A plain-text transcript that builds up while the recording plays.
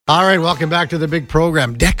All right, welcome back to the big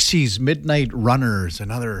program. Dexy's Midnight Runners,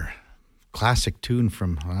 another classic tune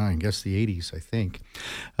from, I guess, the 80s, I think.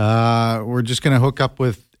 We're just going to hook up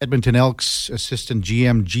with Edmonton Elks assistant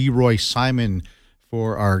GM G. Roy Simon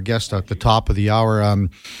for our guest at the top of the hour.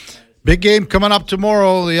 Big game coming up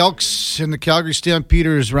tomorrow. The Elks and the Calgary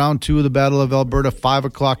Stampeders, round 2 of the Battle of Alberta, 5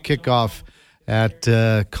 o'clock kickoff at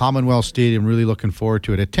Commonwealth Stadium. Really looking forward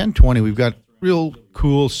to it. At 10:20, we've got real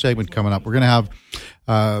cool segment coming up. We're going to have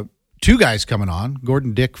two guys coming on,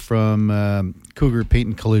 Gordon Dick from Cougar Paint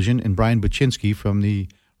and Collision and Brian Baczynski from the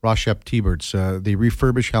Rochep T-Birds. They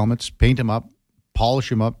refurbish helmets, paint them up, polish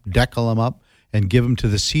them up, decal them up, and give them to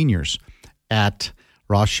the seniors at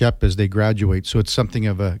Rochep as they graduate. So it's something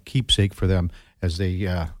of a keepsake for them as they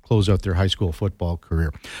close out their high school football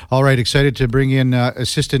career. All right, excited to bring in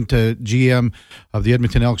assistant GM of the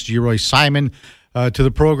Edmonton Elks, G. Roy Simon, to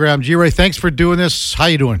the program. G. Roy, thanks for doing this. How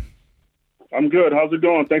you doing? I'm good. How's it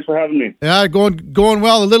going? Thanks for having me. Yeah, going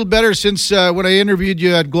well. A little better since when I interviewed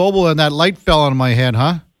you at Global and that light fell on my head,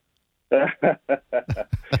 huh?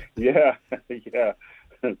 Yeah.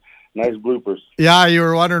 Nice bloopers. Yeah, you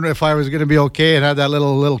were wondering if I was going to be okay and had that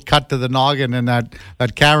little cut to the noggin, and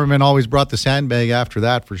that cameraman always brought the sandbag after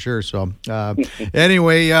that for sure. So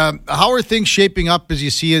anyway, how are things shaping up as you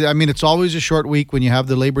see it? I mean, it's always a short week when you have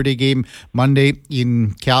the Labor Day game Monday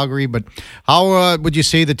in Calgary, but how would you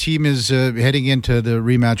say the team is heading into the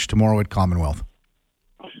rematch tomorrow at Commonwealth?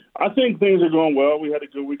 I think things are going well. We had a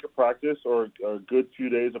good week of practice, or a good few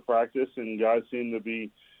days of practice, and guys seem to be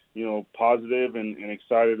positive and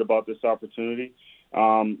excited about this opportunity.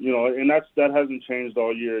 And that hasn't changed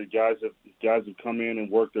all year. Guys have come in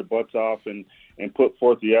and worked their butts off and put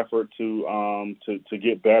forth the effort to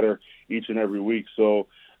get better each and every week. So,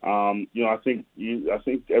 I think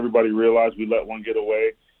everybody realized we let one get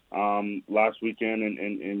away last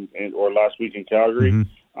weekend or last week in Calgary.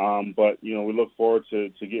 Mm-hmm. But we look forward to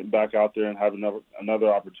getting back out there and having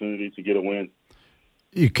another opportunity to get a win.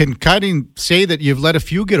 You can kind of say that you've let a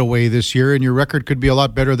few get away this year, and your record could be a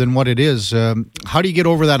lot better than what it is. How do you get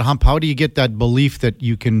over that hump? How do you get that belief that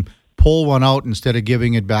you can pull one out instead of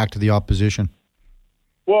giving it back to the opposition?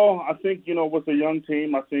 Well, I think, with a young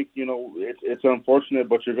team, I think, it's unfortunate,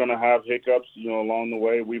 but you're going to have hiccups, along the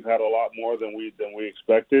way. We've had a lot more than we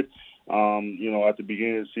expected. At the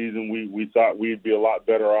beginning of the season, we thought we'd be a lot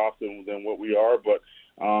better off than what we are, but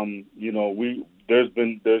there's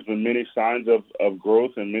been many signs of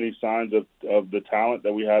growth and many signs of the talent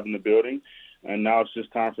that we have in the building, and now it's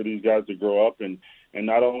just time for these guys to grow up and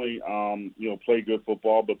not only play good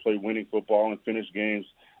football, but play winning football and finish games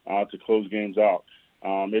to close games out.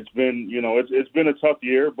 It's been a tough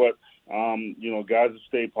year, but guys have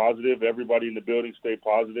stayed positive. Everybody in the building stayed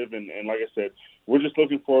positive, and like I said, we're just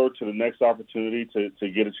looking forward to the next opportunity to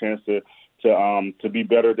get a chance to be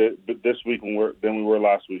better this week than we were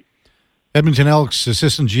last week. Edmonton Elks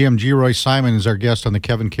assistant GM G. Roy Simon is our guest on the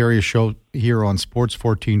Kevin Karius show here on Sports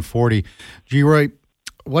 1440. G. Roy,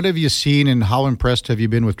 what have you seen and how impressed have you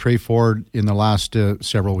been with Trey Ford in the last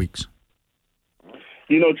several weeks?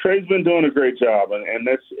 Trey's been doing a great job, and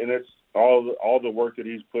that's all the work that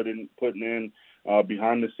he's putting in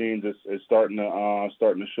behind the scenes is starting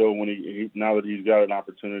to show when he now that he's got an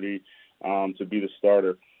opportunity to be the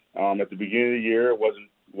starter. At the beginning of the year,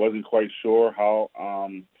 wasn't quite sure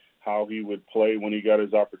how he would play when he got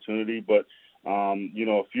his opportunity, but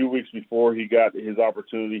a few weeks before he got his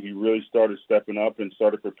opportunity, he really started stepping up and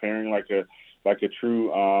started preparing like a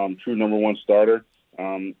true number one starter.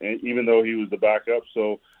 And even though he was the backup,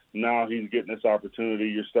 so now he's getting this opportunity.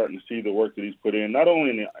 You're starting to see the work that he's put in, not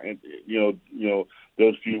only in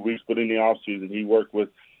those few weeks, but in the off season. He worked with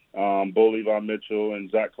Bo Levi Mitchell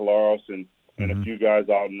and Zach Kalaros and a few guys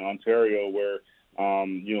out in Ontario where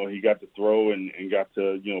he got to throw and got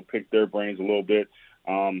to pick their brains a little bit.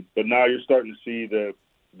 But now you're starting to see the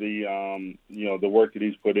work that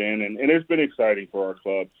he's put in, and it's been exciting for our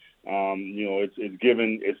club.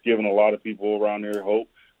 It's given a lot of people around here hope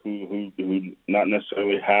who not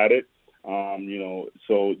necessarily had it.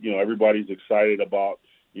 So everybody's excited about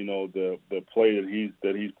the play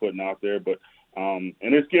that he's putting out there, but and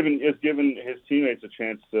it's given his teammates a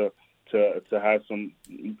chance to have some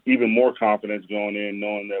even more confidence going in,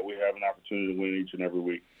 knowing that we have an opportunity to win each and every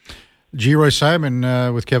week. G. Roy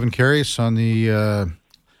Simon with Kevin Karius on the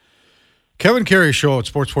Kevin Karius show at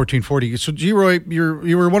Sports 1440. So, G. Roy,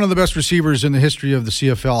 you were one of the best receivers in the history of the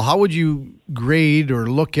CFL. How would you grade or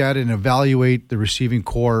look at and evaluate the receiving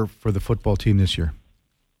core for the football team this year?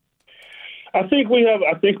 I think we have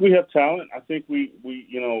talent. I think we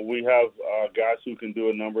have guys who can do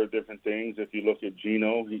a number of different things. If you look at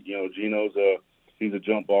Gino, Gino's he's a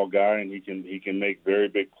jump ball guy, and he can make very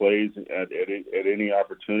big plays at any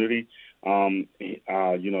opportunity.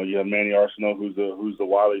 You have Manny Arsenault, who's the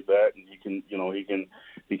wily vet, and he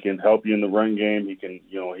can help you in the run game. He can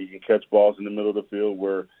catch balls in the middle of the field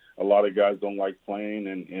where a lot of guys don't like playing,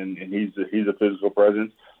 and he's a physical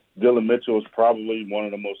presence. Dylan Mitchell is probably one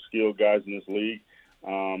of the most skilled guys in this league,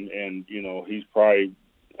 and he's probably,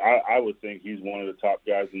 I would think he's one of the top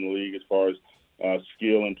guys in the league as far as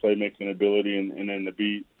skill and playmaking ability, and then to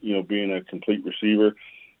be being a complete receiver.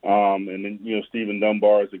 And then Stephen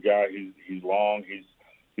Dunbar is a guy. He's long.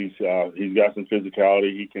 He's got some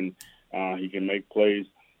physicality. He can make plays.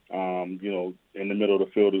 In the middle of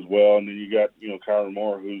the field as well. And then you got Kyron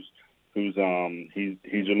Moore, who's he's a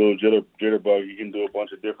little jitterbug. He can do a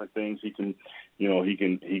bunch of different things. He can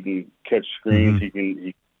catch screens. Mm-hmm. He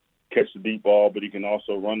can catch the deep ball, but he can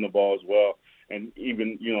also run the ball as well. And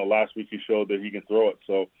even last week he showed that he can throw it.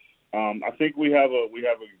 So I think we have a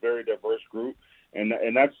very diverse group, and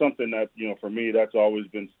that's something that for me that's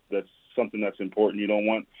something that's important. You don't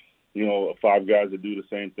want 5 guys that do the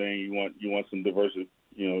same thing. You want some diversity.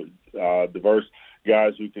 Diverse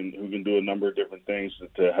guys who can do a number of different things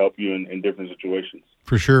to help you in different situations.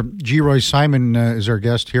 For sure. G. Roy Simon is our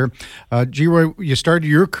guest here. G. Roy, you started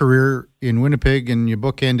your career in Winnipeg and you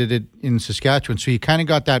bookended it in Saskatchewan, so you kind of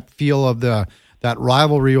got that feel of that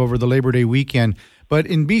rivalry over the Labor Day weekend. But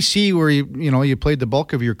in BC, where you played the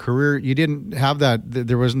bulk of your career, you didn't have that.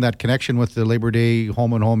 There wasn't that connection with the Labor Day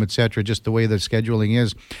home and home, et cetera, just the way the scheduling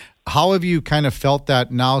is. How have you kind of felt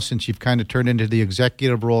that now since you've kind of turned into the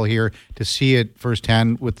executive role here to see it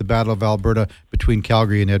firsthand with the Battle of Alberta between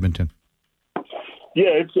Calgary and Edmonton?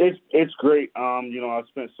 Yeah, it's great. I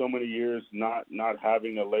spent so many years not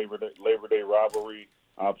having a Labor Day rivalry,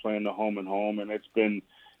 playing the home and home, and it's been,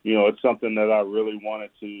 it's something that I really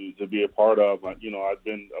wanted to be a part of. I've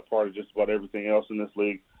been a part of just about everything else in this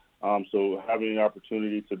league, so having the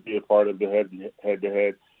opportunity to be a part of the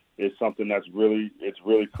head-to-head is something that's really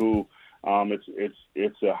cool.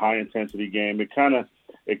 It's a high intensity game. It kind of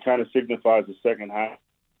signifies the second half,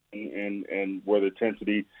 and where the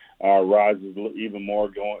intensity rises even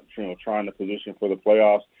more, trying to position for the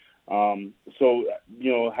playoffs. So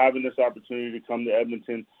having this opportunity to come to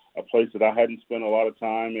Edmonton, a place that I hadn't spent a lot of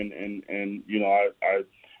time, I'm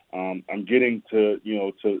getting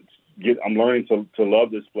I'm learning to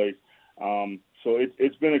love this place. So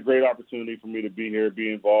it's been a great opportunity for me to be here,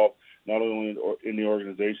 be involved not only in the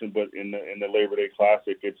organization but in the Labor Day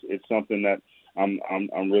Classic. It's something that I'm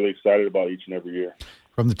really excited about each and every year.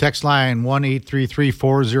 From the text line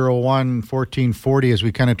 1-833-401-1440, as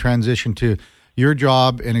we kind of transition to your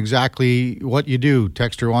job and exactly what you do.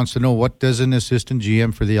 Texter wants to know, what does an assistant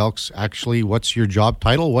GM for the Elks actually? What's your job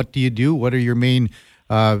title? What do you do? What are your main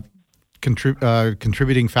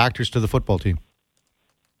contributing factors to the football team?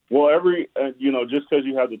 Well, just because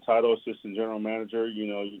you have the title assistant general manager,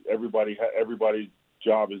 everybody's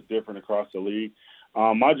job is different across the league.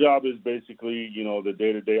 My job is basically, the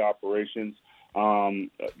day-to-day operations,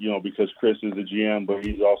 because Chris is the GM, but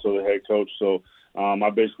he's also the head coach. So I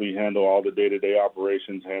basically handle all the day-to-day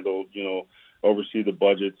operations, oversee the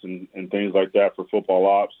budgets and things like that for football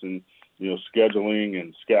ops and, scheduling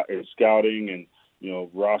and scouting and,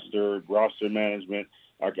 roster management.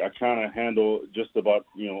 I kind of handle just about,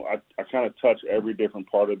 I kind of touch every different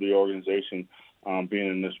part of the organization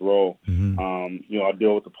being in this role. Mm-hmm. I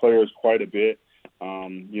deal with the players quite a bit,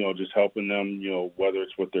 just helping them, whether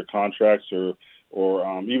it's with their contracts or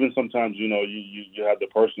even sometimes, you have the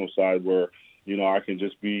personal side where, I can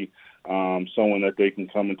just be someone that they can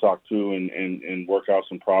come and talk to and work out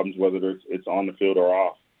some problems, whether it's on the field or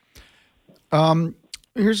off.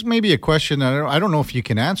 Here's maybe a question. I don't know if you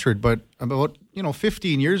can answer it, but about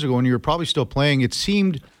 15 years ago when you were probably still playing, it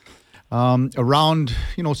seemed around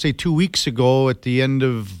say 2 weeks ago at the end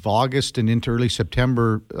of August and into early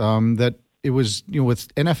September that it was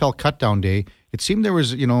with NFL Cutdown Day. It seemed there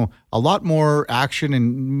was a lot more action,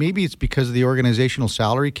 and maybe it's because of the organizational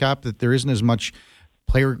salary cap that there isn't as much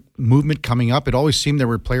player movement coming up. It always seemed there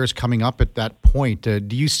were players coming up at that point.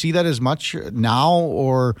 Do you see that as much now,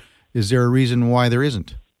 or is there a reason why there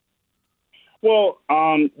isn't? Well,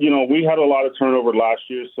 we had a lot of turnover last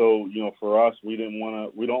year, so for us, we don't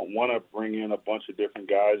want to bring in a bunch of different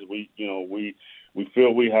guys. We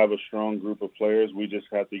feel we have a strong group of players. We just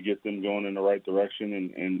have to get them going in the right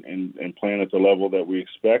direction and playing at the level that we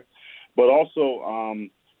expect. But also,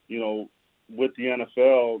 with the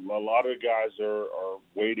NFL, a lot of guys are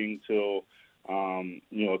waiting till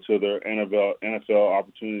their NFL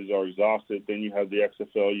opportunities are exhausted. Then you have the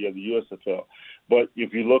XFL, you have the USFL. But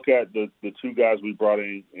if you look at the two guys we brought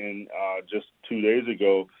in just 2 days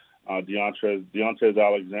ago, Deontez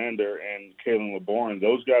Alexander and Kalen LeBourne.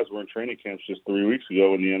 Those guys were in training camps just 3 weeks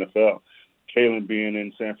ago in the NFL. Kalen being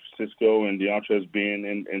in San Francisco and Deontez being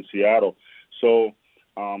in Seattle. So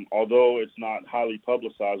although it's not highly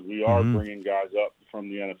publicized, we are bringing guys up from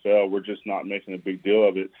the NFL. We're just not making a big deal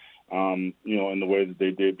of it, in the way that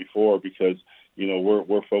they did before, because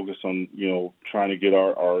we're focused on trying to get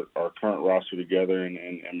our current roster together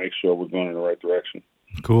and make sure we're going in the right direction.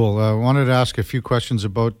 Cool. I wanted to ask a few questions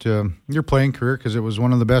about your playing career, because it was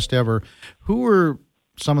one of the best ever. Who were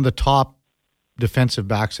some of the top defensive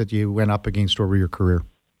backs that you went up against over your career?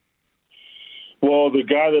 Well, the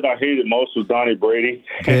guy that I hated most was Donnie Brady.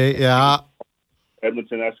 Okay, yeah.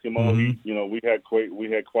 Edmonton Eskimo. We had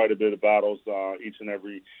quite a bit of battles each and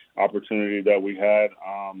every opportunity that we had.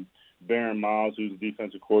 Baron Miles, who's the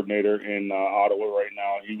defensive coordinator in Ottawa right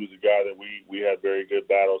now, he was a guy that we had very good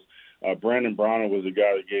battles. Brandon Browner was a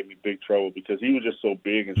guy that gave me big trouble because he was just so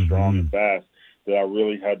big and strong and fast that I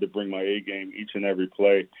really had to bring my A game each and every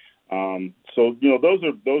play. So those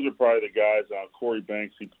are probably the guys. Corey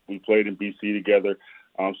Banks, we played in BC together.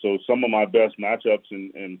 So some of my best matchups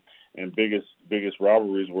and biggest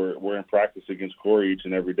rivalries were in practice against Corey each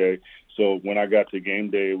and every day. So when I got to game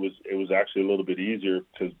day, it was actually a little bit easier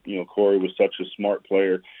because Corey was such a smart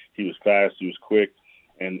player. He was fast, he was quick,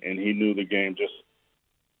 and he knew the game. Just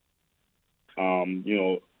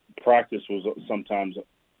practice was sometimes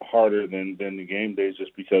harder than the game days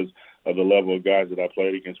just because of the level of guys that I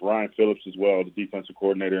played against. Ryan Phillips as well, the defensive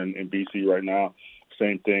coordinator in BC right now.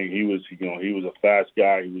 Same thing. He was a fast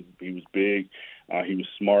guy. He was big. He was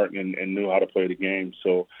smart and knew how to play the game.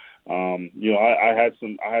 So, I had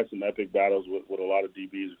some epic battles with a lot of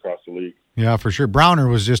DBs across the league. Yeah, for sure. Browner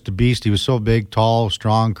was just a beast. He was so big, tall,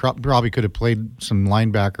 strong. Probably could have played some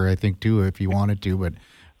linebacker, I think, too, if he wanted to. But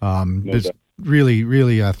it's really,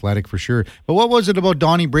 really athletic for sure. But what was it about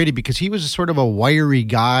Donnie Brady? Because he was sort of a wiry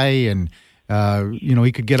guy and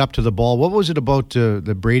he could get up to the ball. What was it about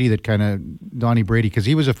the Brady that kind of Donnie Brady? Because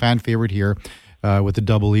he was a fan favorite here with the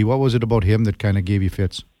double E. What was it about him that kind of gave you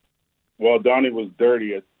fits? Well, Donnie was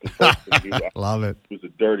dirty at the first. Love it. He was a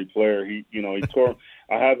dirty player. He tore.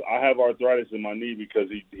 I have arthritis in my knee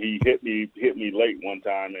because he hit me late one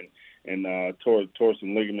time and tore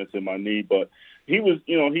some ligaments in my knee. But he was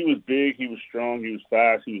big, he was strong, he was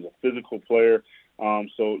fast, he was a physical player.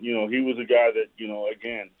 So he was a guy that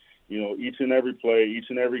again. Each and every play, each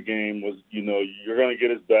and every game was, you're going to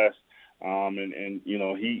get his best. And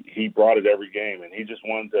he brought it every game, and he just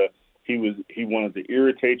wanted to, he wanted to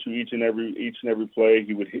irritate you each and every play.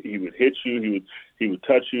 He would hit you. He would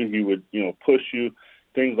touch you. He would, push you,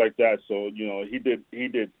 things like that. So,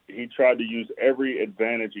 he tried to use every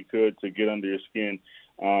advantage he could to get under your skin,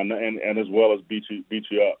 and as well as beat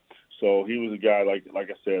you up. So he was a guy, like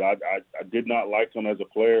I said, I did not like him as a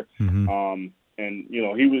player. And he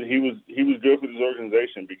was good for this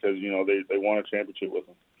organization because they won a championship with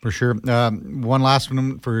him. For sure. One last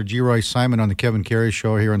one for G. Roy Simon on the Kevin Karius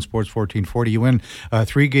Show here on Sports 1440. You win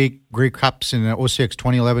 3 Grey Cups in 06,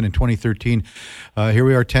 2011, and 2013. Here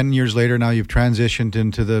we are 10 years later. Now you've transitioned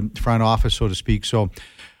into the front office, so to speak. So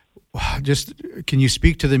just can you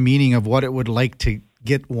speak to the meaning of what it would like to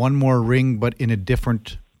get one more ring, but in a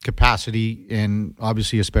different capacity, and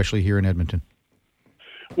obviously especially here in Edmonton?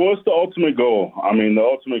 Well, it's the ultimate goal. I mean, the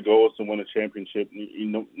ultimate goal is to win a championship,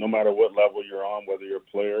 no matter what level you're on, whether you're a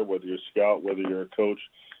player, whether you're a scout, whether you're a coach,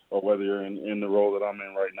 or whether you're in the role that I'm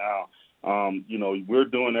in right now. We're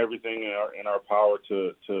doing everything in our power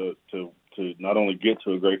to not only get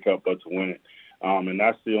to a Grey Cup, but to win it. And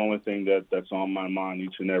that's the only thing that's on my mind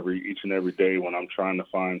each and every day when I'm trying to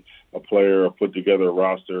find a player or put together a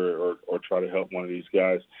roster or try to help one of these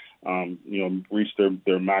guys, reach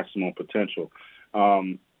their maximum potential.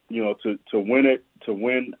 To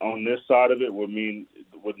win on this side of it would mean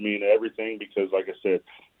everything because, like I said,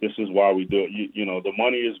 this is why we do it. The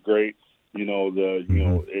money is great. The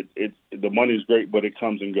money is great, but it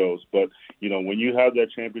comes and goes. But when you have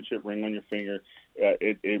that championship ring on your finger,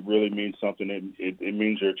 it really means something. It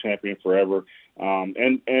means you're a champion forever.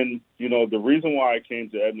 And the reason why I came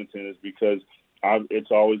to Edmonton is because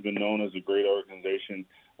it's always been known as a great organization.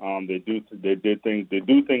 They do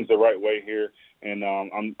things the right way here, and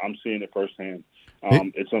I'm seeing it firsthand.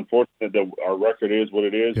 It's unfortunate that our record is what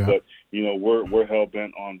it is, but we're hell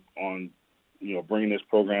bent on bringing this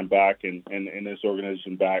program back and this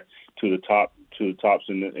organization back to the tops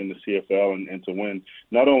in the CFL and to win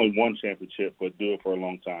not only one championship but do it for a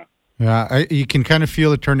long time. Yeah, you can kind of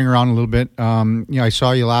feel it turning around a little bit. I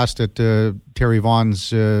saw you last at Terry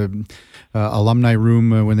Vaughan's alumni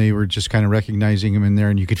room when they were just kind of recognizing him in there,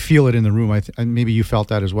 and you could feel it in the room. Maybe you felt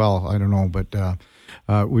that as well. I don't know, but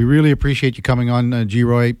We really appreciate you coming on,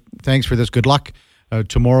 G-Roy. Thanks for this. Good luck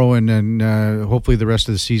tomorrow, and hopefully the rest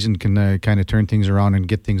of the season can kind of turn things around and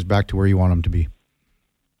get things back to where you want them to be.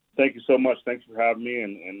 Thank you so much. Thanks for having me,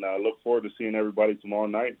 and look forward to seeing everybody tomorrow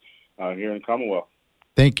night here in Commonwealth.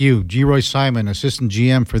 Thank you. G-Roy Simon, Assistant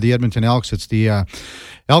GM for the Edmonton Elks. It's the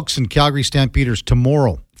Elks and Calgary Stampeders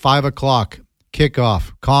tomorrow, 5 o'clock,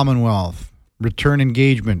 kickoff, Commonwealth, return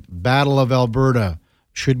engagement, Battle of Alberta.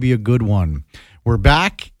 Should be a good one. We're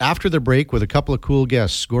back after the break with a couple of cool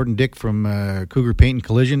guests. Gordon Dick from Cougar Paint and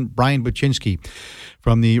Collision, Brian Baczynski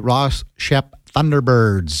from the Ross Shep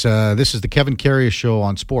Thunderbirds. This is the Kevin Karius Show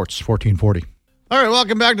on Sports 1440. All right,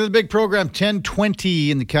 welcome back to the big program. 10:20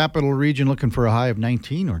 in the capital region, looking for a high of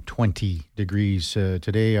 19 or 20 degrees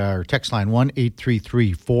today. Our text line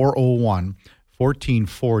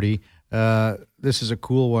 1-833-401-1440. This is a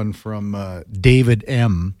cool one from David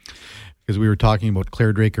M., because we were talking about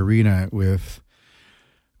Clare Drake Arena with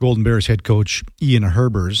Golden Bears head coach Ian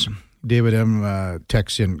Herbers. David M.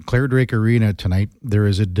 texts in, Clare Drake Arena tonight, there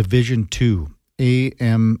is a Division II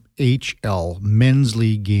AMHL Men's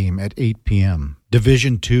League game at 8 p.m.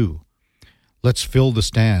 Division II. Let's fill the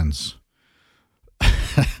stands.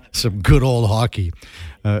 Some good old hockey.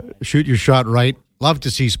 Shoot your shot right. Love to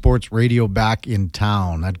see sports radio back in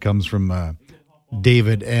town. That comes from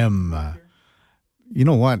David M. You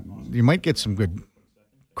know what? You might get some good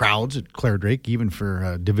crowds at Clare Drake, even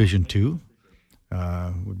for Division II.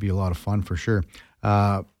 Would be a lot of fun for sure.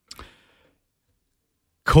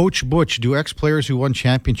 Coach Butch, do ex-players who won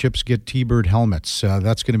championships get T-Bird helmets?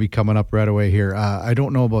 That's going to be coming up right away here. I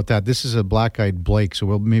don't know about that. This is a black-eyed Blake, so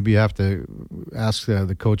we'll maybe have to ask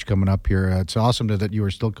the coach coming up here. It's awesome that you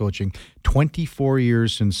are still coaching. 24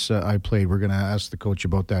 years since I played. We're going to ask the coach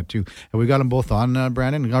about that too. And we got them both on,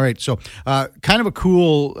 Brandon? All right, so kind of a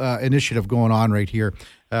cool initiative going on right here.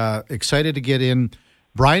 Excited to get in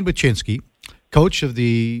Brian Baczynski, coach of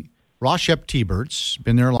the Ross Shep T-Birds,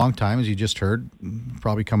 been there a long time, as you just heard,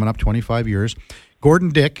 probably coming up 25 years. Gordon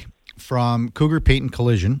Dick from Cougar Paint and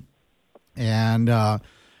Collision. And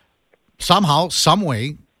somehow, some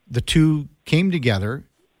way, the two came together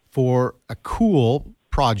for a cool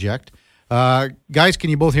project. Guys, can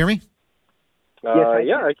you both hear me?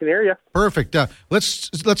 Yeah, I can hear you. Perfect.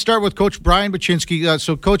 Let's start with Coach Brian Baczynski.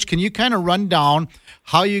 So, Coach, can you kind of run down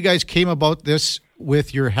how you guys came about this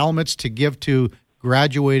with your helmets to give to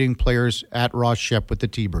graduating players at Ross Shep with the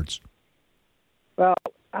T-Birds? Well,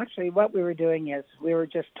 actually, what we were doing is we were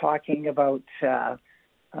just talking about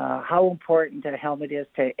how important a helmet is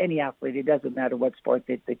to any athlete. It doesn't matter what sport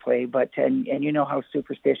they play, but and you know how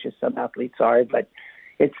superstitious some athletes are, but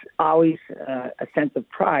it's always a sense of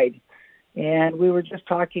pride. And we were just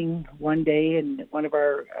talking one day, and one of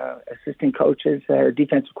our assistant coaches, our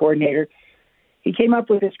defensive coordinator, he came up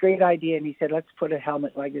with this great idea, and he said, let's put a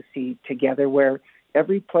helmet legacy together where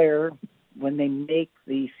every player, when they make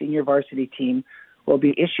the senior varsity team, will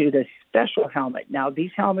be issued a special helmet. Now, these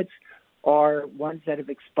helmets are ones that have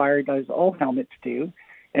expired, as all helmets do.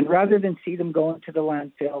 And rather than see them go into the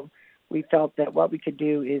landfill, we felt that what we could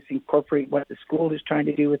do is incorporate what the school is trying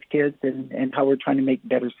to do with kids and how we're trying to make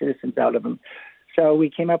better citizens out of them. So we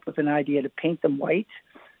came up with an idea to paint them white.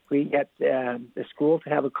 We get the school to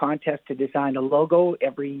have a contest to design a logo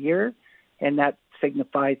every year, and that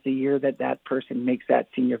signifies the year that person makes that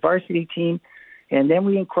senior varsity team. And then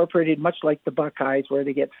we incorporated, much like the Buckeyes, where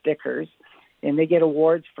they get stickers, and they get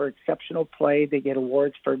awards for exceptional play. They get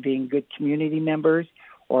awards for being good community members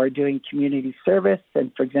or doing community service.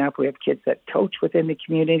 And, for example, we have kids that coach within the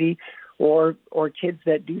community or kids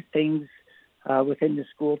that do things within the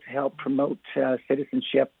school to help promote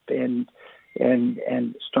citizenship and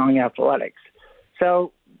strong athletics.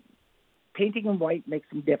 So painting them white makes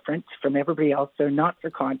them different from everybody else. They're not for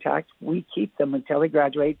contact. We keep them until they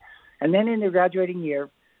graduate. And then in their graduating year,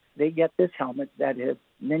 they get this helmet that is,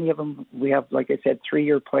 many of them, we have, like I said,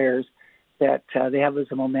 3-year players that they have as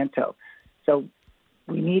a memento. So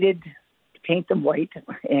we needed to paint them white.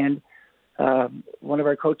 And one of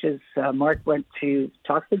our coaches, Mark, went to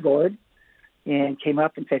talk to Gord and came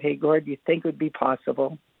up and said, hey, Gord, do you think it would be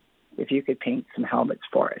possible if you could paint some helmets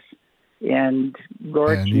for us? And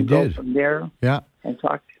Gord can go from there and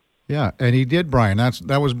talk. Yeah, and he did, Brian.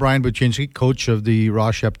 That was Brian Baczynski, coach of the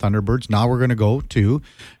Ross Shep Thunderbirds. Now we're going to go to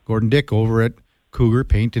Gordon Dick over at Cougar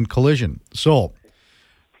Paint and Collision. So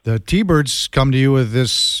the T-Birds come to you with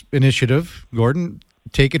this initiative. Gordon,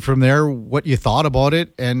 take it from there, what you thought about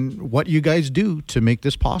it and what you guys do to make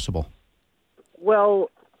this possible. Well,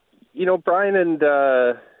 you know, Brian and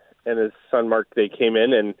his son Mark, they came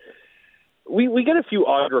in, and we get a few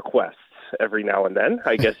odd requests every now and then,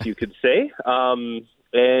 I guess you could say.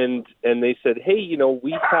 and they said, hey,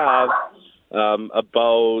 we have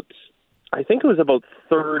about, I think it was about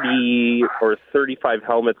 30 or 35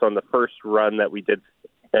 helmets on the first run that we did.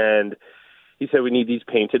 And he said, we need these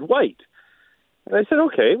painted white. And I said,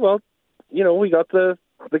 okay, well, we got the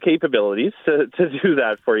capabilities to do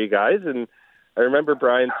that for you guys. And I remember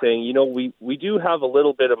Brian saying, we do have a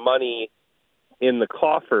little bit of money in the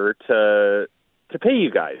coffer to pay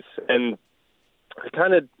you guys. And I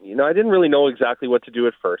kind of, I didn't really know exactly what to do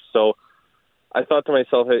at first. So I thought to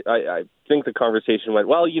myself, I think the conversation went,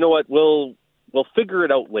 well, you know what, we'll figure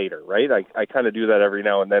it out later, right? I kind of do that every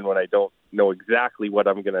now and then when I don't know exactly what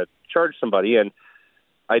I'm going to charge somebody. And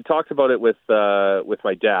I talked about it with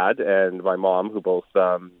my dad and my mom, who both,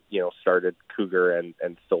 started Cougar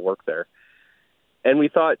and still work there. And we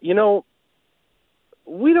thought, we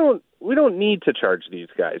don't need to charge these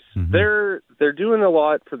guys. Mm-hmm. They're doing a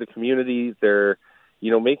lot for the community. They're,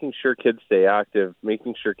 making sure kids stay active,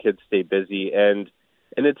 making sure kids stay busy, and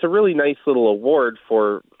it's a really nice little award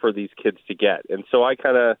for these kids to get. And so I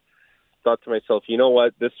kind of thought to myself, you know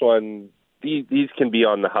what, this one, these can be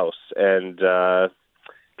on the house, and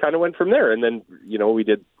kind of went from there. And then, we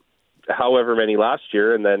did however many last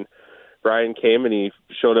year, and then Brian came and he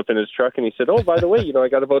showed up in his truck and he said, oh, by the way, I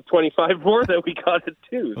got about 25 more that we got it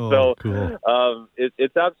too. Oh, so cool.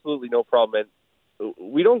 It's absolutely no problem. And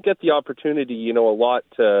we don't get the opportunity, a lot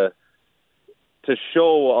to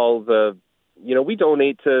show all the, we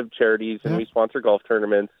donate to charities and we sponsor golf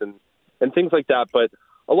tournaments and things like that. But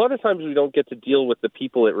a lot of times we don't get to deal with the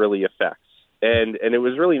people it really affects. And it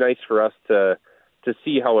was really nice for us to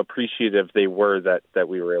see how appreciative they were that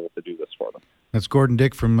we were able to do this for them. That's Gordon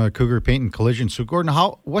Dick from Cougar Paint and Collision. So, Gordon,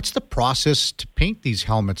 what's the process to paint these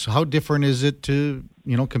helmets? How different is it to,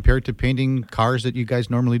 compared to painting cars that you guys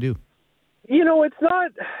normally do?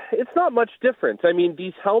 It's not much different. I mean,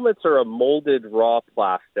 these helmets are a molded raw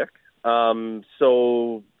plastic.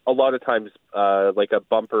 So a lot of times, like a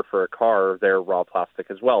bumper for a car, they're raw plastic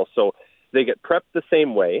as well. So they get prepped the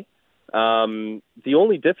same way. The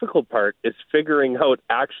only difficult part is figuring out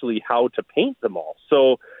actually how to paint them all.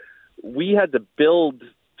 So we had to build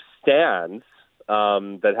stands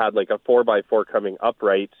that had like a 4x4 coming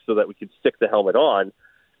upright so that we could stick the helmet on,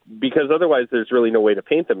 because otherwise there's really no way to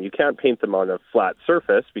paint them. You can't paint them on a flat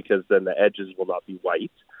surface because then the edges will not be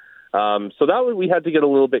white. So that way we had to get a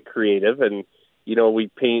little bit creative, and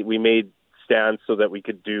we made stands so that we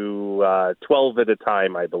could do 12 at a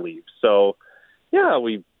time, I believe. So yeah,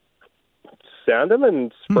 we sand them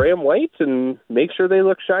and spray them white and make sure they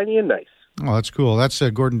look shiny and nice. Oh, that's cool. That's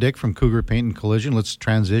Gordon Dick from Cougar Paint and Collision. Let's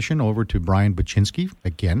transition over to Brian Baczynski,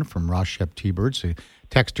 again from Ross Sept T-Birds. A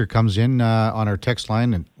texter comes in on our text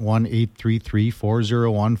line at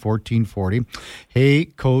 1-833-401-1440. Hey,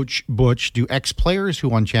 Coach Butch, do ex-players who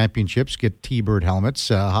won championships get T-Bird helmets?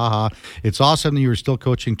 It's awesome that you were still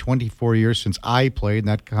coaching 24 years since I played, and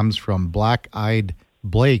that comes from Black-Eyed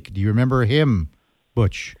Blake. Do you remember him,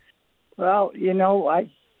 Butch? Well,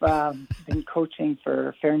 I've been coaching for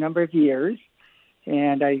a fair number of years,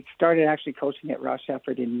 and I started actually coaching at Ross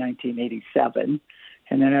Shepherd in 1987,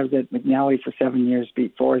 and then I was at McNally for 7 years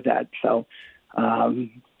before that. So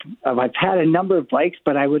I've had a number of Blakes,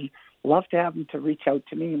 but I would love to have them to reach out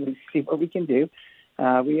to me and we'll see what we can do.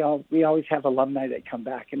 We always have alumni that come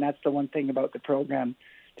back, and that's the one thing about the program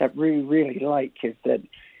that we really like, is that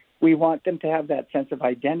we want them to have that sense of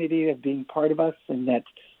identity of being part of us, and that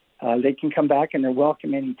they can come back and they're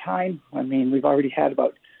welcome anytime. I mean, we've already had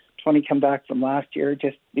about 20 come back from last year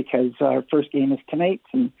just because our first game is tonight,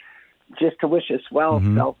 and just to wish us well.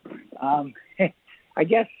 Mm-hmm. So I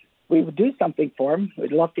guess we would do something for them.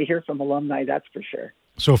 We'd love to hear from alumni, that's for sure.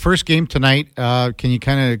 So first game tonight, can you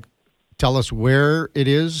kind of tell us where it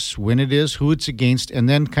is, when it is, who it's against, and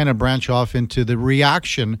then kind of branch off into the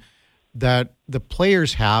reaction that the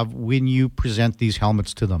players have when you present these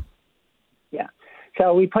helmets to them? Yeah.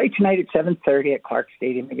 So we play tonight at 7:30 at Clark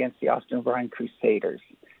Stadium against the Austin O'Brien Crusaders.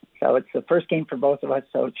 So it's the first game for both of us,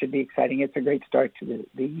 so it should be exciting. It's a great start to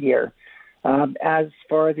the year. As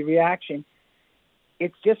for the reaction,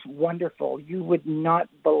 it's just wonderful. You would not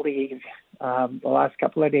believe the last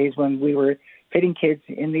couple of days when we were fitting kids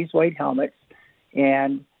in these white helmets,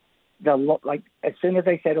 and as soon as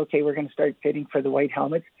I said, okay, we're going to start fitting for the white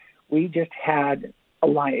helmets, we just had a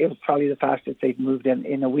line. It was probably the fastest they've moved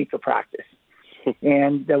in a week of practice.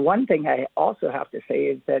 And the one thing I also have to say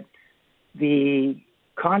is that the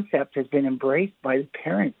concept has been embraced by the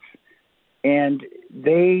parents, and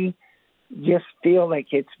they just feel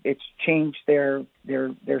like it's changed their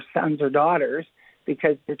sons or daughters,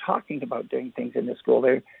 because they're talking about doing things in the school.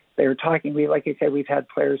 They're talking. Like I said, we've had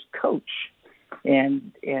players coach,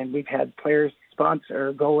 and we've had players sponsor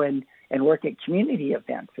or go in and work at community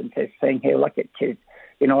events and saying, hey, look at kids,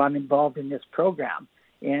 I'm involved in this program.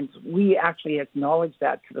 And we actually acknowledge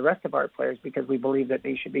that to the rest of our players because we believe that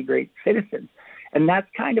they should be great citizens. And that's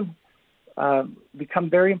kind of become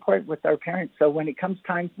very important with our parents. So when it comes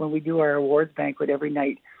time when we do our awards banquet every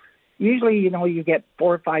night, usually, you get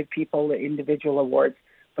 4 or 5 people, individual awards,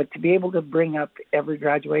 but to be able to bring up every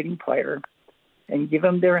graduating player and give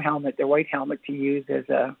them their helmet, their white helmet, to use as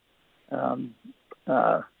an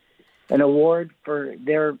award for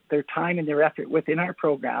their time and their effort within our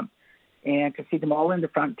program, and to see them all in the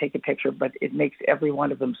front and take a picture, but it makes every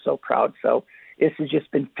one of them so proud. So this has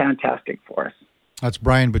just been fantastic for us. That's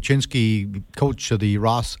Brian Baczynski, coach of the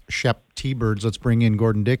Ross Sept T-Birds. Let's bring in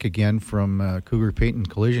Gordon Dick again from Cougar Paint and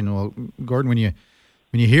Collision. Well, Gordon, when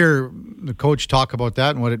you hear the coach talk about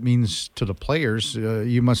that and what it means to the players,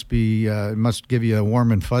 you must give you a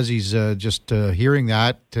warm and fuzzies just hearing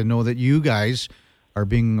that, to know that you guys are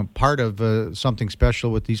being a part of something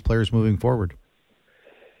special with these players moving forward.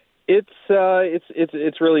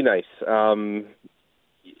 It's really nice.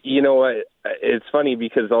 It's funny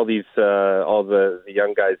because all the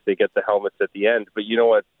young guys, they get the helmets at the end, but you know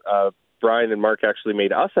what? Brian and Mark actually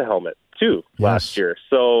made us a helmet too last year.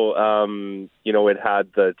 So, it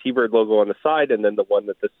had the T-Bird logo on the side and then the one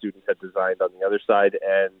that the student had designed on the other side.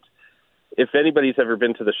 And if anybody's ever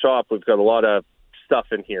been to the shop, we've got a lot of stuff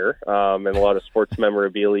in here, and a lot of sports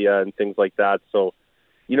memorabilia and things like that. So,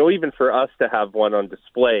 even for us to have one on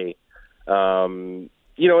display,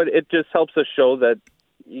 it just helps us show that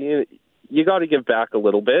you got to give back a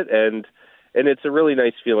little bit, and it's a really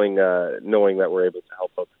nice feeling knowing that we're able to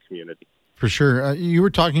help out the community. For sure. You were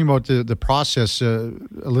talking about the process a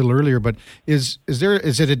little earlier, but is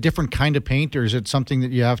it a different kind of paint, or is it something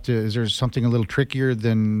that is there something a little trickier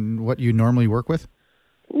than what you normally work with?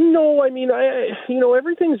 No, I mean,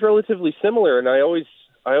 everything's relatively similar, and I always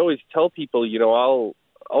tell people,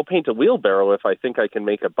 I'll paint a wheelbarrow if I think I can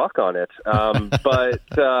make a buck on it. But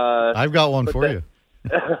I've got one for you.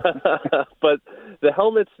 But the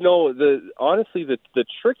helmets, honestly, the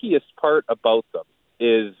trickiest part about them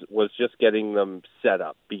was just getting them set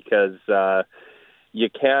up, because you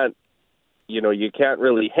can't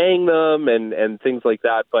really hang them and things like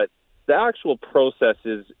that. But the actual process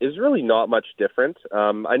is really not much different.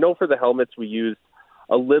 I know for the helmets we used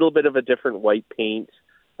a little bit of a different white paint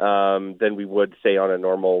than we would, say, on a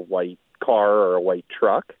normal white car or a white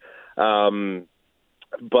truck. But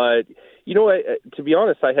to be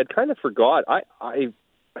honest, I had kind of forgot. I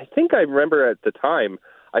think I remember at the time,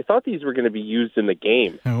 I thought these were going to be used in the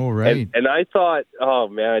game. Oh, right. And I thought, oh,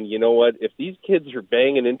 man, you know what? If these kids are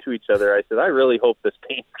banging into each other, I said, I really hope this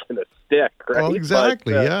paint's going to stick, right? Oh,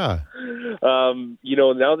 exactly, but, yeah. Now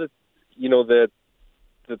that,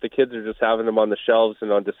 that the kids are just having them on the shelves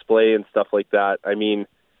and on display and stuff like that, I mean,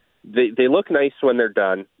 they look nice when they're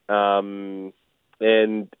done. And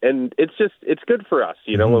it's good for us.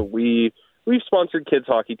 Mm-hmm. We've sponsored kids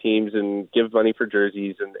hockey teams and give money for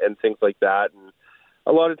jerseys and things like that. And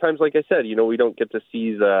a lot of times, like I said, we don't get to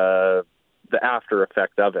see the after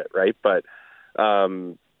effect of it, right? But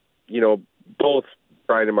both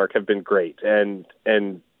Brian and Mark have been great and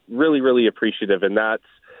really, really appreciative, and that's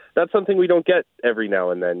something we don't get every now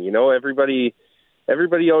and then.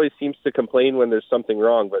 Everybody always seems to complain when there's something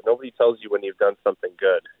wrong, but nobody tells you when you've done something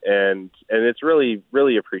good. And it's really,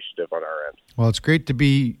 really appreciative on our end. Well, it's great to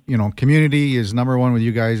be, community is number one with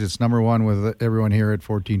you guys. It's number one with everyone here at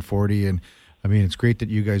 1440. And I mean, it's great that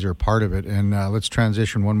you guys are a part of it. And let's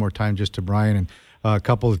transition one more time just to Brian, and a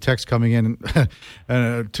couple of texts coming in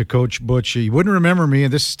to Coach Butch. You wouldn't remember me,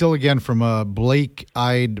 and this is still again from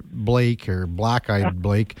Black-Eyed Blake.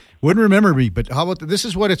 Wouldn't remember me, but how about this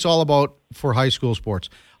is what it's all about for high school sports.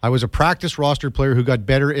 I was a practice roster player who got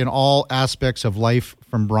better in all aspects of life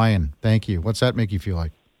from Brian. Thank you. What's that make you feel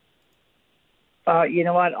like? You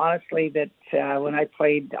know what? Honestly, that when I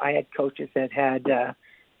played, I had coaches that had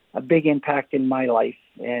a big impact in my life,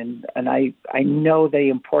 and I know the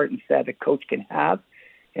importance that a coach can have,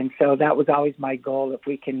 and so that was always my goal. If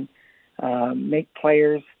we can make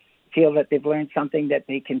players feel that they've learned something that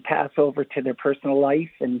they can pass over to their personal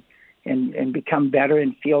life and become better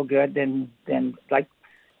and feel good, then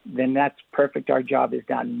that's perfect. Our job is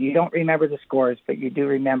done. You don't remember the scores, but you do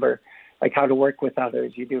remember like how to work with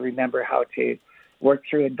others. You do remember how to work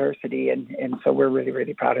through adversity, and so we're really,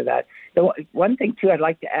 really proud of that. The one thing, too, I'd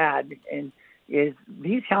like to add is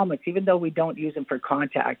these helmets, even though we don't use them for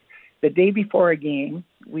contact, the day before a game,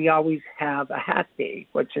 we always have a hat day,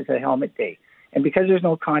 which is a helmet day. And because there's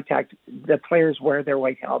no contact, the players wear their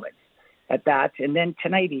white helmets at that. And then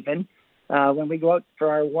tonight even, when we go out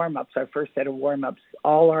for our warm-ups, our first set of warm-ups,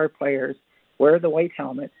 all our players wear the white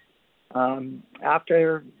helmets.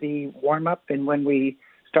 After the warm-up and when we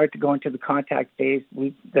start to go into the contact phase,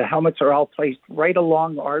 the helmets are all placed right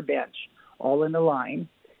along our bench, all in a line,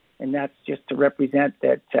 and that's just to represent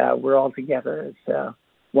that we're all together as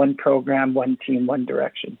one program, one team, one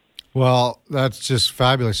direction. Well, that's just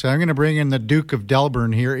fabulous. So I'm going to bring in the Duke of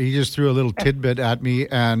Delburn here. He just threw a little tidbit at me,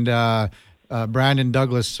 and Brandon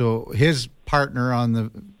Douglas, so his partner on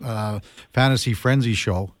the Fantasy Frenzy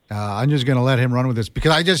show. I'm just going to let him run with this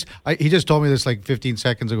because he just told me this like 15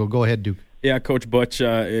 seconds ago. Go ahead, Duke. Yeah, Coach Butch,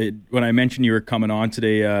 when I mentioned you were coming on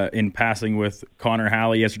today in passing with Connor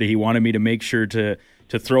Halley yesterday, he wanted me to make sure to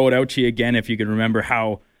throw it out to you again if you can remember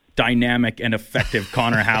how dynamic and effective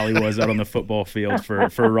Connor Halley was out on the football field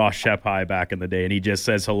for Ross Shep High back in the day. And he just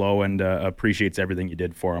says hello and appreciates everything you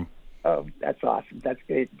did for him. Oh, that's awesome. That's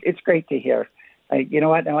great. It's great to hear. You know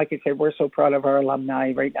what? And like I said, we're so proud of our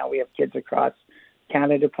alumni. Right now we have kids across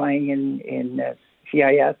Canada playing in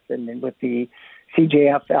CIS and with the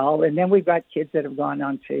CJFL. And then we've got kids that have gone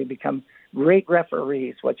on to become great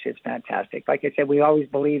referees, which is fantastic. Like I said, we always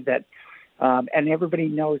believe that, and everybody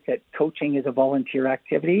knows that coaching is a volunteer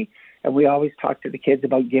activity. And we always talk to the kids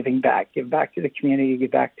about giving back to the community,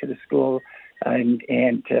 give back to the school, and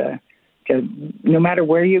no matter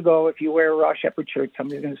where you go, if you wear a Ross Shepherd shirt,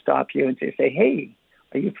 somebody's going to stop you and say, "Hey,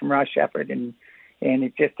 are you from Ross Shepherd?" And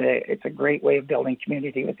it's a great way of building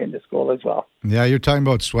community within the school as well. Yeah, you're talking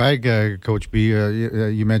about swag, Coach B.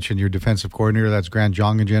 You mentioned your defensive coordinator. That's Grant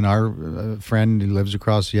Jongajan, our friend who lives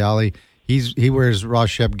across the alley. He wears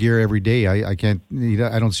Ross Shep gear every day. I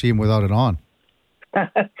don't see him without it on.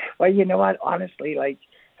 Well, you know what? Honestly,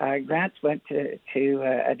 Grant went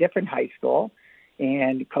to a different high school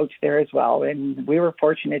and coached there as well. And we were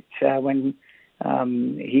fortunate when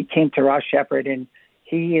he came to Ross Shepherd, and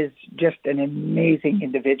he is just an amazing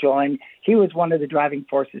individual. And he was one of the driving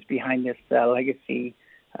forces behind this legacy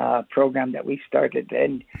program that we started.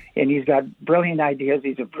 And he's got brilliant ideas.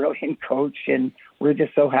 He's a brilliant coach, and we're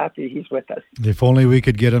just so happy he's with us. If only we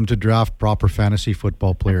could get him to draft proper fantasy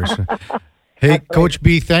football players. Hey, Coach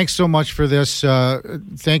B, thanks so much for this.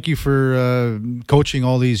 Thank you for coaching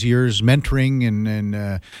all these years, mentoring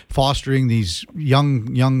and fostering these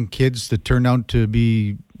young kids that turn out to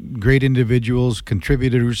be great individuals,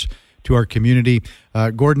 contributors to our community.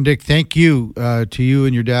 Gordon Dick, thank you to you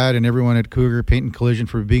and your dad and everyone at Cougar Paint and Collision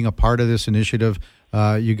for being a part of this initiative.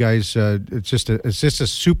 You guys, it's just a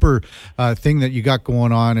super thing that you got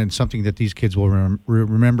going on, and something that these kids will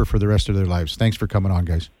remember for the rest of their lives. Thanks for coming on,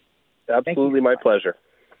 guys. Absolutely, my pleasure.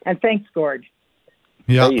 And thanks, Gord.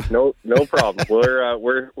 Yeah, hey, no problem.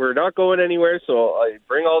 We're not going anywhere, so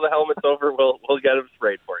bring all the helmets over. We'll get them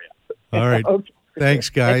sprayed for you. All right. Okay. Thanks,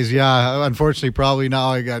 guys. Yeah, unfortunately, probably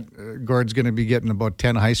now Gord's going to be getting about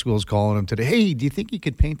 10 high schools calling him today. Hey, do you think you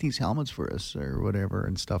could paint these helmets for us or whatever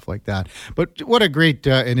and stuff like that? But what a great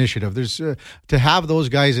initiative. There's to have those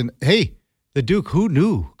guys. And hey, the Duke, who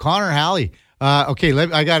knew? Connor Halley. Okay,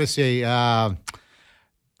 I got to say, I'm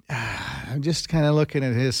just kind of looking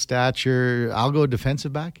at his stature. I'll go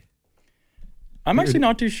defensive back. I'm actually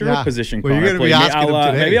not too sure what position Connor plays. Be asking him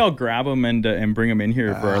today. Maybe I'll grab him and bring him in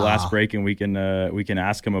here for our last break, and we can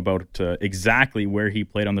ask him about exactly where he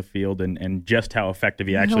played on the field and just how effective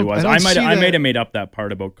he actually was. I might have made up that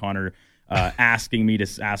part about Connor asking me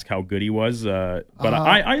to ask how good he was, but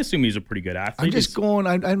I assume he's a pretty good athlete. I'm just going.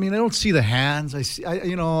 I mean, I don't see the hands. I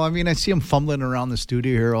see him fumbling around the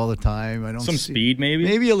studio here all the time. I don't see speed,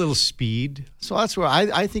 maybe a little speed. So that's where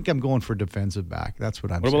I think I'm going for defensive back. That's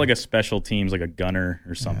what I'm. What about like a special teams, like a gunner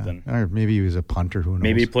or something? Yeah. Or maybe he was a punter. Who knows?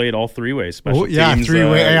 Maybe he played all three ways. Special teams.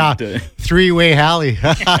 Yeah, three-way Halley.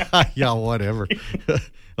 Yeah, whatever.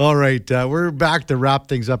 All right, we're back to wrap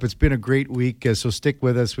things up. It's been a great week, so stick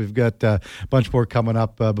with us. We've got a bunch more coming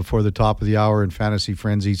up before the top of the hour in Fantasy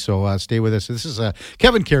Frenzy, so stay with us. This is a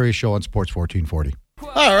Kevin Karius show on Sports 1440.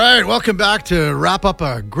 All right, welcome back to wrap up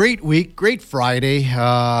a great week, great Friday.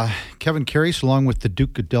 Kevin Karius along with the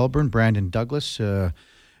Duke of Delburn, Brandon Douglas.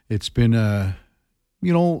 It's been a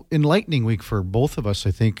enlightening week for both of us,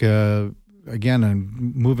 I think. Again,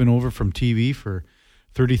 I'm moving over from TV for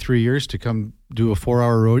 33 years to come do a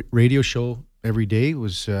 4-hour radio show every day. It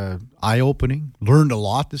was eye-opening. Learned a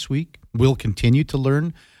lot this week. We'll continue to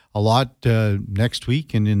learn a lot next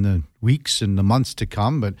week and in the weeks and the months to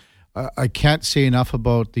come. But I can't say enough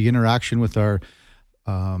about the interaction with our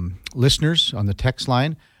listeners on the text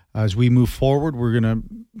line. As we move forward, we're going to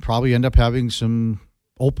probably end up having some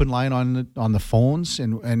open line on the phones,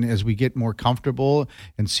 and as we get more comfortable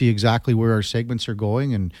and see exactly where our segments are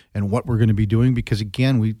going and what we're going to be doing, because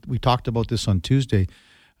again, we talked about this on Tuesday.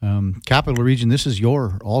 Capital Region, this is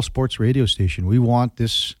your all sports radio station. We want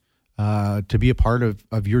this to be a part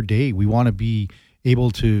of your day. We want to be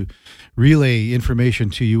able to relay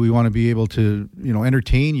information to you. We want to be able to,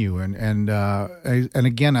 entertain you. And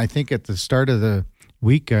again, I think at the start of the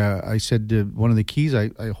week, I said one of the keys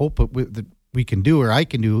I hope that we can do, or I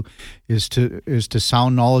can do, is to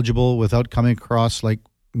sound knowledgeable without coming across like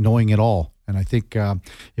knowing it all. And I think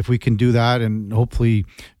if we can do that and hopefully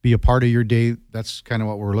be a part of your day, that's kind of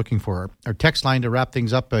what we're looking for. Our text line to wrap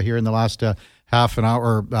things up here in the last half an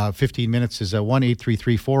hour, 15 minutes is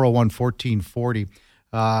 1-833-401-1440.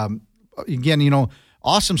 Again,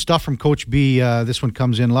 awesome stuff from Coach B. This one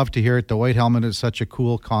comes in. Love to hear it. The white helmet is such a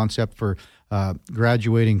cool concept for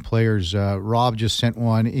graduating players. Rob just sent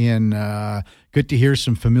one in. Good to hear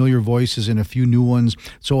some familiar voices and a few new ones.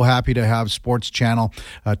 So happy to have Sports Channel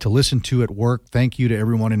to listen to at work. Thank you to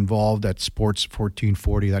everyone involved at Sports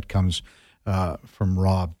 1440. That comes from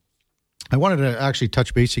Rob. I wanted to actually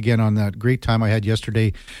touch base again on that great time I had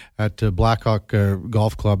yesterday at Blackhawk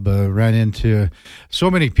Golf Club. Ran into so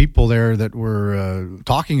many people there that were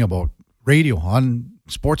talking about radio on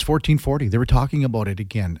Sports 1440. They were talking about it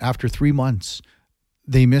again. After 3 months,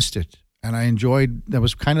 they missed it. And I enjoyed, that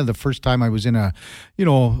was kind of the first time I was in a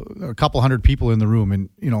couple hundred people in the room. And,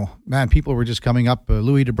 man, people were just coming up.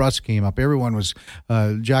 Louis DeBrusk came up. Everyone was,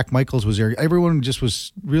 Jack Michaels was there. Everyone just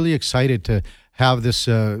was really excited to have this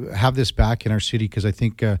back in our city, because I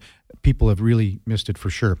think people have really missed it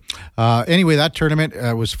for sure. Anyway, that tournament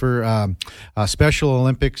was for Special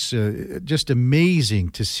Olympics. Just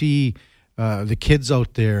amazing to see the kids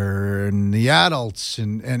out there and the adults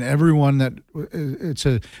and everyone. That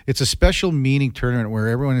it's a special meaning tournament where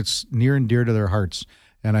everyone, it's near and dear to their hearts.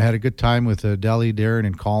 And I had a good time with Deli, Darren,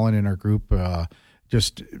 and Colin in our group.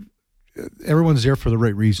 Just everyone's there for the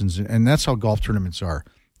right reasons, and that's how golf tournaments are.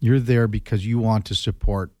 You're there because you want to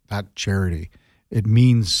support that charity. It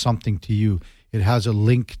means something to you. It has a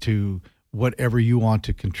link to whatever you want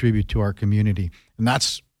to contribute to our community, and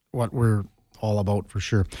that's what we're all about for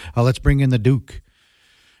sure. Let's bring in the Duke,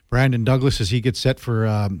 Brandon Douglas, as he gets set for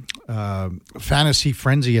Fantasy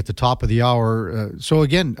Frenzy at the top of the hour. So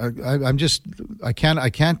again, I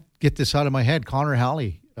can't get this out of my head. Connor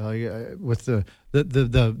Halley with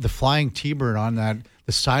the flying T-bird on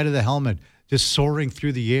the side of the helmet, just soaring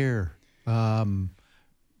through the air,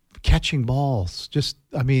 catching balls.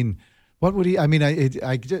 What would he? I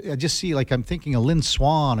just see, like, I'm thinking of Lynn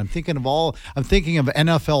Swan. I'm thinking of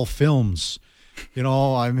NFL films.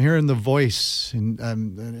 I'm hearing the voice, and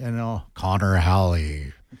Connor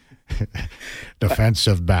Halley,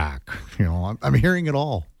 defensive back. I'm hearing it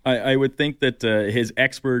all. I would think that his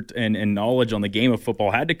expert and knowledge on the game of football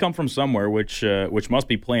had to come from somewhere, which must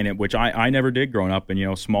be playing it, which I never did growing up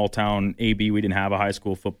in small town AB. We didn't have a high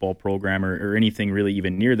school football program or anything really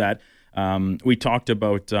even near that. We talked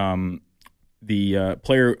about the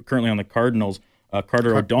player currently on the Cardinals,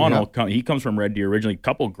 Carter O'Donnell. Yeah. He comes from Red Deer originally. A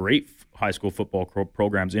couple great high school football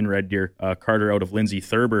programs in Red Deer. Carter out of Lindsay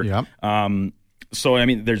Thurber. Yeah. So,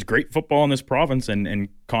 there's great football in this province, and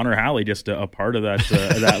Connor Halley just a part of that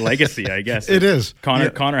that legacy, I guess. It is.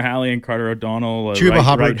 Connor Halley and Carter O'Donnell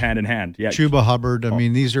right hand in hand. Yeah. Chuba Hubbard.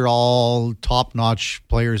 These are all top-notch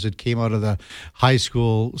players that came out of the high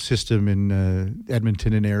school system in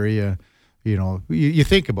Edmonton and area. You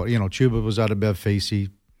think about it. Chuba was out of Bev Facey,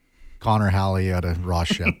 Connor Halley out of Ross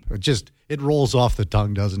Shep. It rolls off the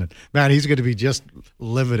tongue, doesn't it? Man, he's going to be just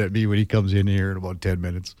livid at me when he comes in here in about 10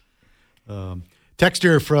 minutes.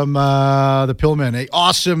 Texter from the Pillman. Hey,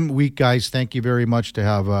 awesome week, guys. Thank you very much to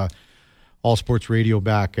have All Sports Radio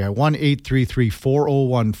back.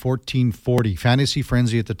 1-833-401-1440. Fantasy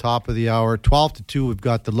Frenzy at the top of the hour. 12 to 2, we've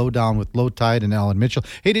got the Lowdown with Low Tide and Alan Mitchell.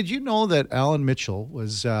 Hey, did you know that Alan Mitchell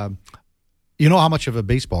was, you know how much of a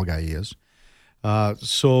baseball guy he is?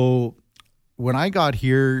 So when I got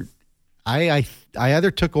here, I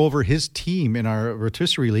either took over his team in our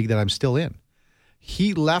rotisserie league that I'm still in.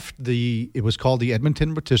 He left it was called the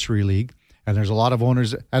Edmonton Rotisserie League, and there's a lot of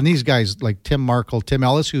owners, and these guys like Tim Markle, Tim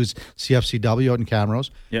Ellis, who's CFCW out in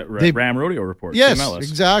Camrose. Yeah, Ram Rodeo Report. Yes, Tim Ellis.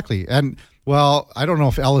 Exactly. And, well, I don't know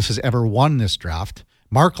if Ellis has ever won this draft.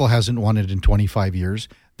 Markle hasn't won it in 25 years.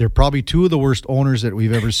 They're probably two of the worst owners that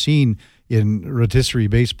we've ever seen in rotisserie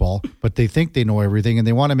baseball, but they think they know everything, and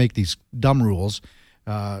they want to make these dumb rules.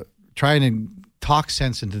 Trying to talk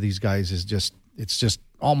sense into these guys it's just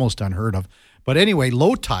almost unheard of. But anyway,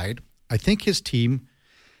 Low Tide, I think his team,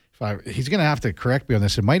 he's going to have to correct me on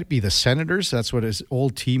this. It might be the Senators. That's what his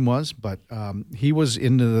old team was. But he was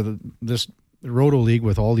into this Roto League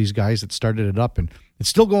with all these guys that started it up, and it's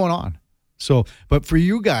still going on. So, but for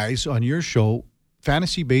you guys on your show,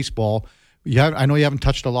 fantasy baseball, I know you haven't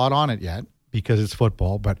touched a lot on it yet because it's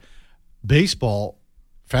football, but baseball,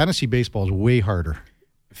 fantasy baseball is way harder.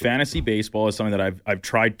 Fantasy baseball is something that I've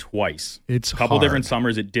tried twice. It's a couple hard. different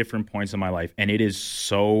summers at different points in my life, and it is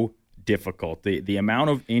so difficult. The amount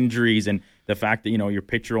of injuries and the fact that your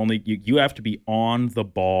pitcher only you have to be on the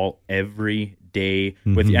ball every day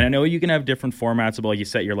with. And I know you can have different formats of, like, you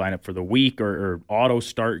set your lineup for the week or auto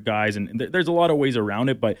start guys, and there's a lot of ways around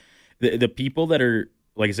it. But the people that are,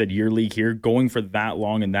 like I said, your league here, going for that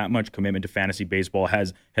long and that much commitment to fantasy baseball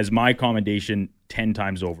has my commendation 10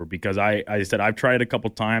 times over, because I said I've tried it a couple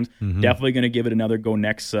times. Definitely going to give it another go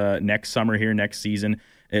next summer here, next season.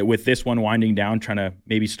 With this one winding down, trying to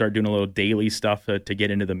maybe start doing a little daily stuff to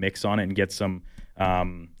get into the mix on it and get some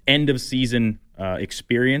end of season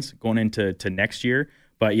experience going into next year.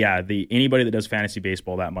 But yeah, anybody that does fantasy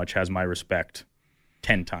baseball that much has my respect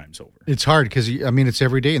 10 times over. It's hard because, it's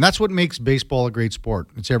every day. And that's what makes baseball a great sport.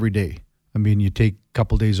 It's every day. You take a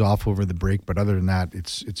couple days off over the break, but other than that,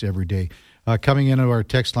 it's every day. Coming into our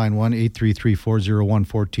text line,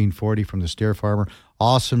 1-833-401-1440 from the Stair Farmer.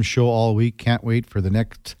 Awesome show all week. Can't wait for the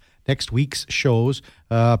next week's shows.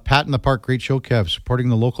 Pat in the Park, great show, Kev. Supporting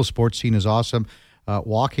the local sports scene is awesome.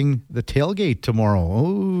 Walking the tailgate tomorrow.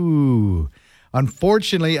 Ooh.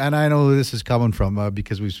 Unfortunately, and I know where this is coming from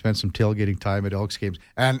because we've spent some tailgating time at Elks games.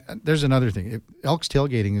 And there's another thing. Elks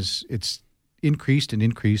tailgating it's increased and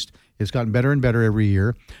increased. It's gotten better and better every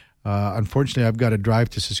year. Unfortunately, I've got to drive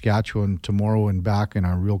to Saskatchewan tomorrow and back in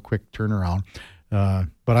a real quick turnaround.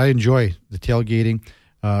 But I enjoy the tailgating.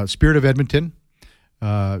 Spirit of Edmonton,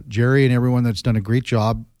 Jerry and everyone that's done a great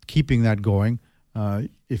job keeping that going.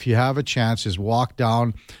 If you have a chance, is walk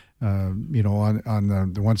down, on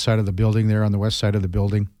the one side of the building there, on the west side of the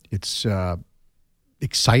building. It's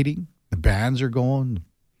exciting. The bands are going.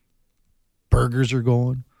 Burgers are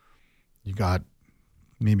going. You got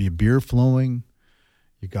maybe a beer flowing.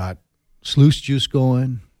 You got sluice juice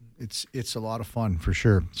going. It's a lot of fun for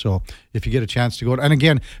sure. So if you get a chance to go, and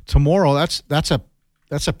again tomorrow, that's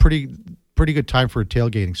a pretty good time for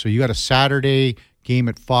tailgating. So you got a Saturday game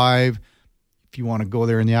at 5. If you want to go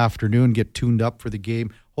there in the afternoon, get tuned up for the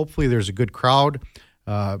game. Hopefully there's a good crowd.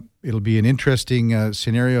 It'll be an interesting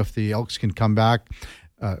scenario if the Elks can come back.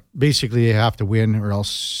 Basically, they have to win, or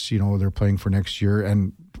else they're playing for next year.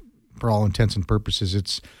 And for all intents and purposes,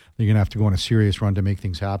 they're going to have to go on a serious run to make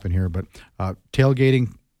things happen here. But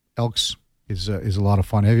tailgating Elks is a lot of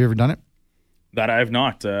fun. Have you ever done it? That I have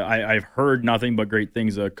not. I've heard nothing but great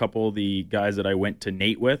things. A couple of the guys that I went to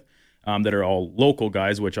Nate with, that are all local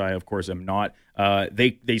guys, which I, of course, am not,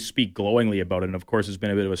 they speak glowingly about it. And, of course, it's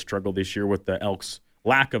been a bit of a struggle this year with the Elks'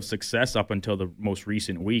 lack of success up until the most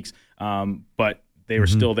recent weeks. But they were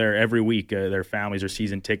still there every week. Their families are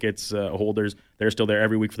season tickets holders. They're still there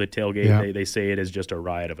every week for the tailgate. Yeah. They say it is just a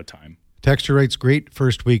riot of a time. Texture writes, great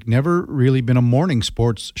first week. Never really been a morning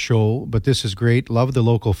sports show, but this is great. Love the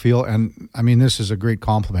local feel. And, this is a great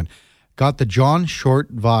compliment. Got the John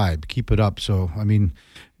Short vibe. Keep it up. So,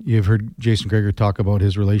 you've heard Jason Greger talk about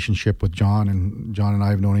his relationship with John, and John and I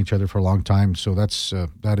have known each other for a long time. So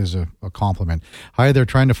that is a compliment. Hi, they're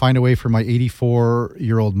trying to find a way for my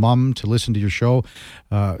 84-year-old mom to listen to your show.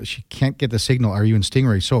 She can't get the signal. Are you in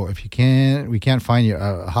Stingray? So if you can't, we can't find you.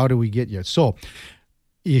 How do we get you? So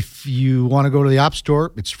if you want to go to the App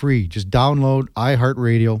Store, it's free. Just download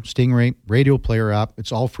iHeartRadio, Stingray, radio player app.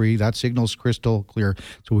 It's all free. That signal's crystal clear.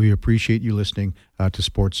 So we appreciate you listening to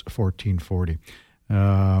Sports 1440.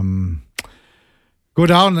 Go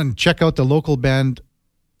down and check out the local band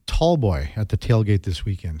Tallboy at the tailgate this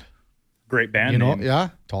weekend. Great band name. Yeah,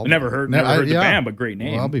 Tallboy. I never heard the band, but great name.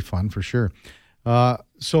 Well, that'll be fun for sure.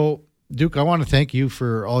 So, Duke, I want to thank you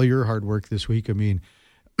for all your hard work this week.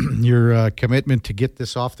 Your commitment to get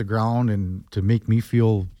this off the ground and to make me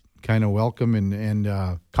feel kind of welcome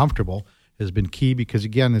and comfortable has been key, because,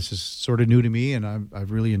 again, this is sort of new to me, and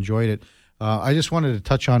I've really enjoyed it. I just wanted to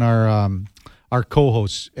touch on our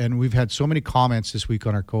co-hosts, and we've had so many comments this week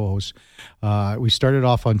on our co-hosts. We started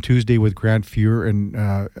off on Tuesday with Grant Fuhr, and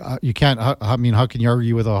you can't. How can you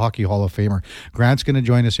argue with a Hockey Hall of Famer? Grant's going to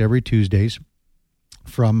join us every Tuesdays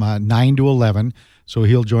from 9 to 11. So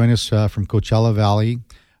he'll join us from Coachella Valley,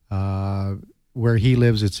 where he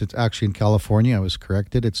lives. It's actually in California. I was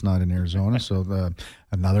corrected. It's not in Arizona. So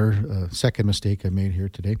another second mistake I made here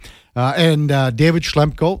today. And David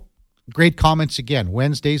Schlemko. Great comments again.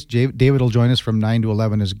 Wednesdays, David will join us from 9 to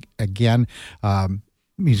 11 again.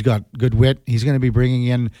 He's got good wit. He's going to be bringing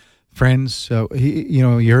in friends. So,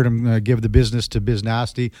 you heard him give the business to Biz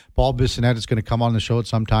Nasty. Paul Bissonnette is going to come on the show at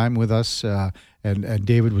some time with us. And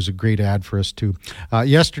David was a great ad for us, too.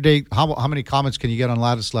 Yesterday, how many comments can you get on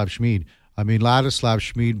Ladislav Schmid? Ladislav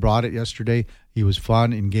Schmid brought it yesterday. He was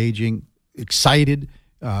fun, engaging, excited.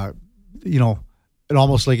 it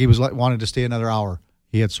almost like he was wanted to stay another hour.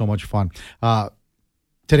 He had so much fun.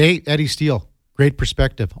 Today, Eddie Steele, great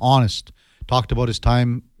perspective, honest. Talked about his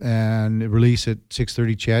time and release at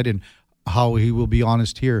 6:30 CHED and how he will be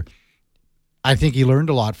honest here. I think he learned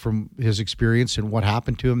a lot from his experience and what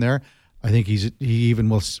happened to him there. I think he even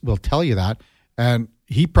will tell you that. And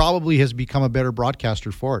he probably has become a better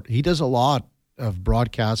broadcaster for it. He does a lot of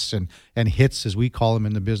broadcasts and hits, as we call them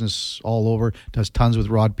in the business, all over. Does tons with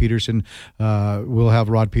Rod Peterson. We'll have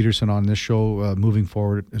Rod Peterson on this show moving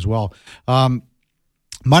forward as well.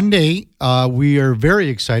 Monday, we are very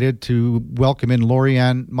excited to welcome in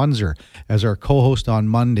Lorianne Munzer as our co-host on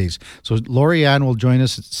Mondays. So Lorianne will join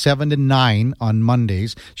us at 7 to 9 on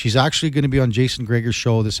Mondays. She's actually going to be on Jason Greger's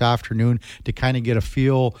show this afternoon to kind of get a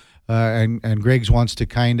feel, and Greg's wants to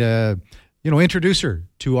kind of, introduce her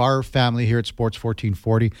to our family here at Sports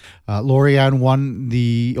 1440. Lorianne won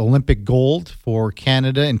the Olympic gold for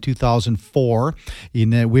Canada in 2004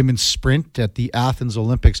 in a women's sprint at the Athens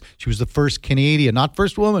Olympics. She was the first Canadian, not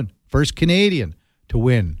first woman, first Canadian to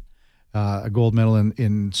win a gold medal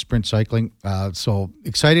in sprint cycling. So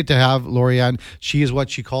excited to have Lorianne. She is what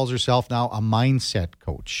she calls herself now, a mindset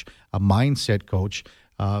coach.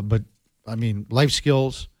 But, I mean, life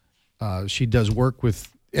skills. She does work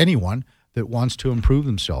with anyone that wants to improve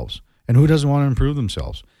themselves. And who doesn't want to improve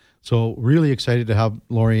themselves? So really excited to have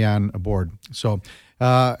Lorianne aboard. So,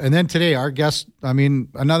 and then today, our guest,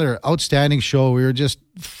 another outstanding show. We were just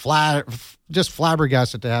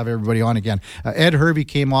flabbergasted to have everybody on again. Ed Hervey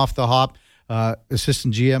came off the hop,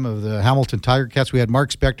 assistant GM of the Hamilton Tiger Cats. We had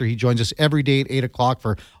Mark Spector. He joins us every day at 8 o'clock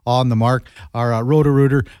for On the Mark. Our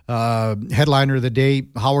Roto-Rooter headliner of the day,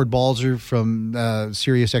 Howard Balzer from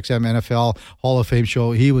Sirius XM NFL Hall of Fame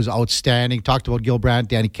show. He was outstanding. Talked about Gil Brandt,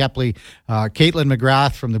 Danny Kepley, Caitlin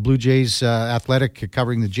McGrath from the Blue Jays Athletic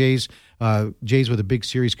covering the Jays. Jays with a big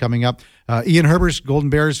series coming up. Ian Herber's Golden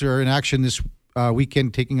Bears are in action this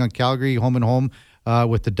weekend, taking on Calgary, home and home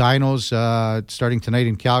with the Dinos starting tonight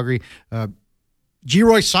in Calgary. G.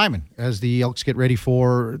 Roy Simon as the Elks get ready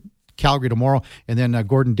for Calgary tomorrow, and then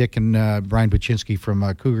Gordon Dick and Brian Baczynski from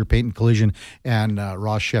Cougar Paint and Collision and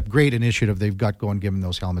Ross Shep. Great initiative they've got going, giving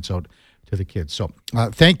those helmets out to the kids. So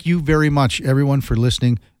thank you very much, everyone, for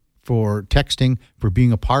listening, for texting, for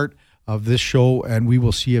being a part of this show, and we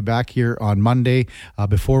will see you back here on Monday.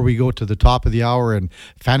 Before we go to the top of the hour and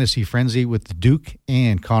Fantasy Frenzy with the Duke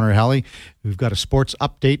and Connor Halley, we've got a sports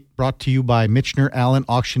update brought to you by Michener Allen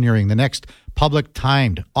Auctioneering. The next public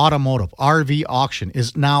timed automotive RV auction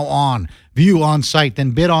is now on. View on site,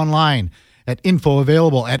 then bid online at info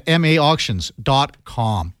available at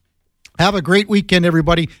maauctions.com. Have a great weekend,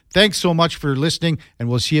 everybody. Thanks so much for listening, and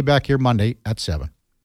we'll see you back here Monday at 7.